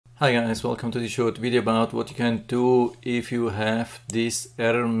Hi guys, welcome to this short video about what you can do if you have this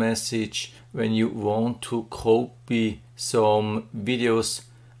error message when you want to copy some videos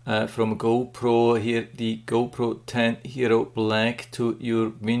from GoPro. Here the GoPro 10 Hero Black to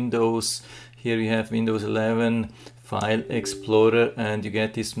your Windows. Here we have Windows 11 File Explorer and you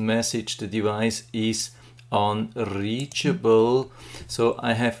get this message: the device is unreachable. So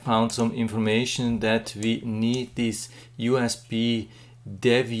I have found some information that we need this USBDeview.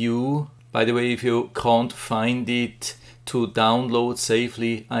 By the way, if you can't find it to download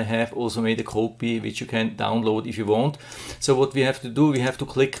safely, I have also made a copy which you can download if you want. So what we have to do, we have to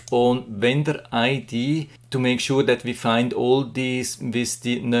click on vendor ID to make sure that we find all these with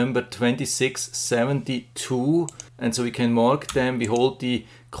the number 2672, and so we can mark them. We hold the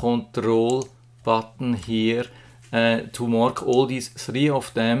control button here to mark all these three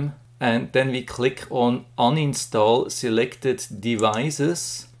of them, and then we click on uninstall selected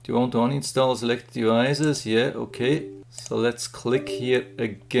devices. Do you want to uninstall selected devices? Yeah, okay. So let's click here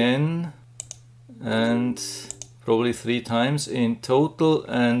again, and probably 3 times in total,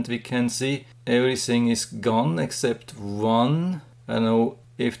 and we can see everything is gone except one. I don't know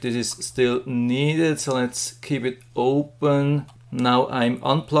if this is still needed, so let's keep it open. Now I'm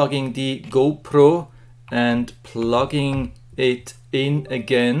unplugging the GoPro and plugging it in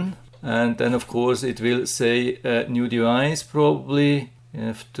again, and then of course it will say new device probably. You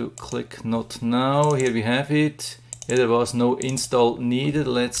have to click not now. Here we have it. Here there was no install needed.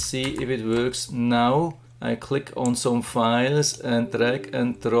 Let's see if it works now. I click on some files and drag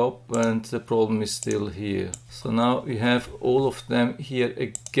and drop, and the problem is still here. So now we have all of them here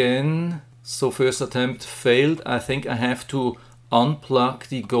again. So first attempt failed. I think I have to unplug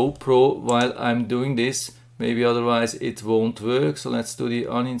the GoPro while I'm doing this. Maybe otherwise it won't work. So let's do the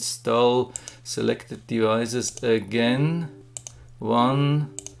uninstall selected devices again. 1,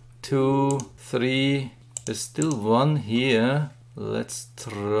 2, 3. There's still one here. Let's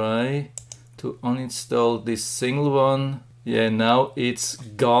try to uninstall this single one. Yeah, now it's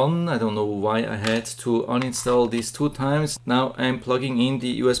gone. I don't know why I had to uninstall this 2 times. Now I'm plugging in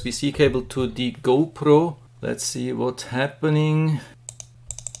the USB-C cable to the GoPro. Let's see what's happening.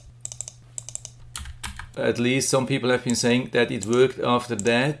 At least some people have been saying that it worked after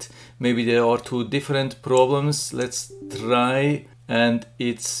that. Maybe there are 2 different problems. Let's try. And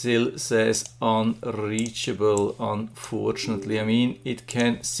it still says unreachable, unfortunately. I mean, it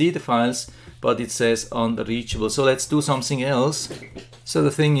can see the files, but it says unreachable. So let's do something else. So the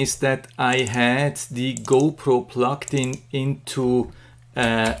thing is that I had the GoPro plugged into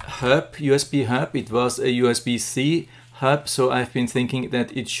a hub, USB hub. It was a USB-C hub, so I've been thinking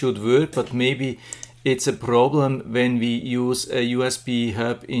that it should work, but maybe it's a problem when we use a USB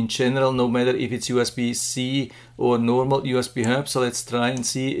hub in general, no matter if it's USB-C or normal USB hub. So let's try and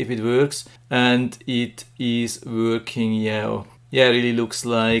see if it works. And it is working, yeah. Yeah, it really looks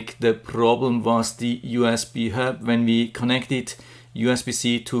like the problem was the USB hub. When we connected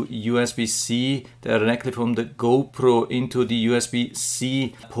USB-C to USB-C directly from the GoPro into the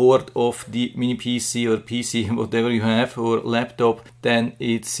USB-C port of the mini PC or PC, whatever you have, or laptop, then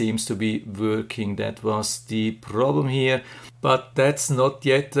it seems to be working. That was the problem here. But that's not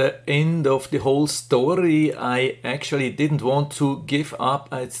yet the end of the whole story. I actually didn't want to give up.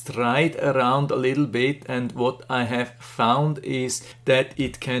 I tried around a little bit, and what I have found is that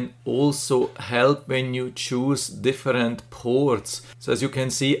it can also help when you choose different ports. So as you can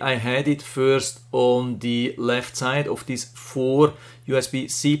see, I had it first on the left side of these 4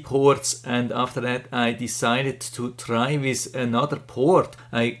 USB-C ports, and after that I decided to try with another port.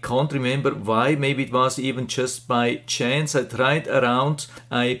 I can't remember why, maybe it was even just by chance. I tried around,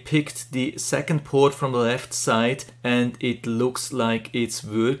 I picked the second port from the left side, and it looks like it's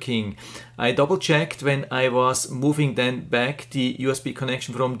working. I double checked when I was moving then back the USB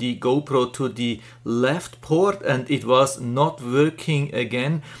connection from the GoPro to the left port, and it was not working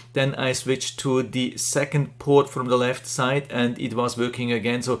again. Then I switched to the second port from the left side and it was working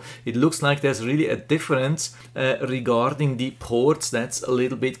again. So it looks like there's really a difference regarding the ports. That's a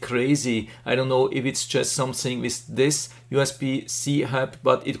little bit crazy. I don't know if it's just something with this USB-C hub,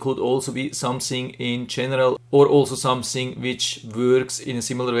 but it could also be something in general, or also something which works in a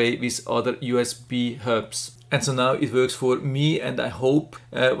similar way with other USB hubs. And so now it works for me, and I hope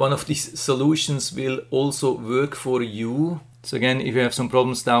one of these solutions will also work for you. So again, if you have some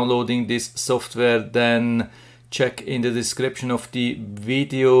problems downloading this software, then check in the description of the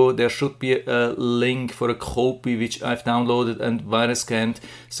video. There should be a link for a copy which I've downloaded and virus scanned.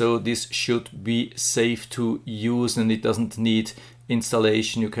 So this should be safe to use and it doesn't need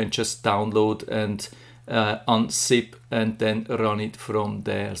installation. You can just download and unzip and then run it from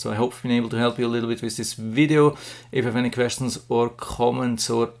there. So I hope I've been able to help you a little bit with this video. If you have any questions or comments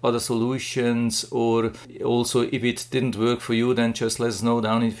or other solutions, or also if it didn't work for you, then just let us know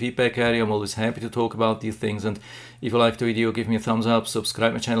down in the feedback area. I'm always happy to talk about these things. And if you liked the video, give me a thumbs up,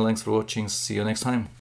 subscribe my channel. Thanks for watching. See you next time.